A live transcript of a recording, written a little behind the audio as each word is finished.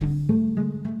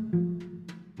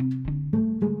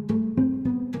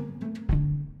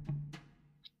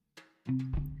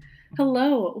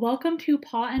Hello, welcome to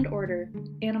Paw and Order,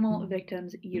 Animal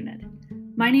Victims Unit.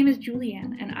 My name is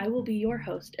Julianne, and I will be your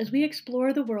host as we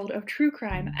explore the world of true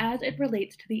crime as it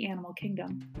relates to the animal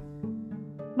kingdom.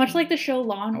 Much like the show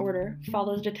Law and Order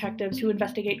follows detectives who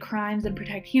investigate crimes and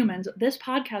protect humans, this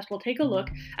podcast will take a look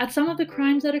at some of the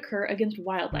crimes that occur against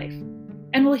wildlife,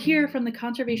 and we'll hear from the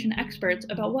conservation experts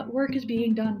about what work is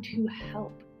being done to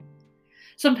help.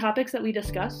 Some topics that we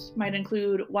discuss might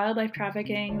include wildlife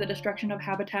trafficking, the destruction of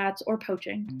habitats, or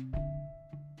poaching.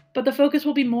 But the focus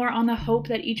will be more on the hope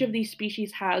that each of these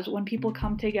species has when people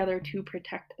come together to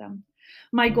protect them.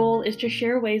 My goal is to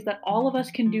share ways that all of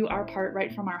us can do our part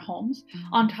right from our homes,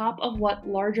 on top of what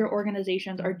larger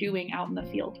organizations are doing out in the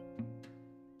field.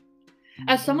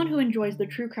 As someone who enjoys the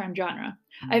true crime genre,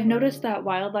 I've noticed that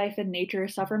wildlife and nature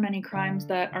suffer many crimes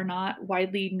that are not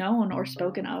widely known or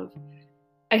spoken of.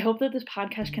 I hope that this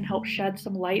podcast can help shed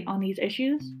some light on these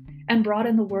issues and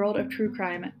broaden the world of true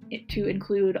crime to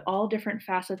include all different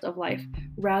facets of life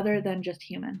rather than just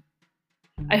human.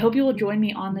 I hope you will join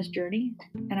me on this journey,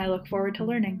 and I look forward to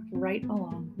learning right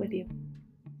along with you.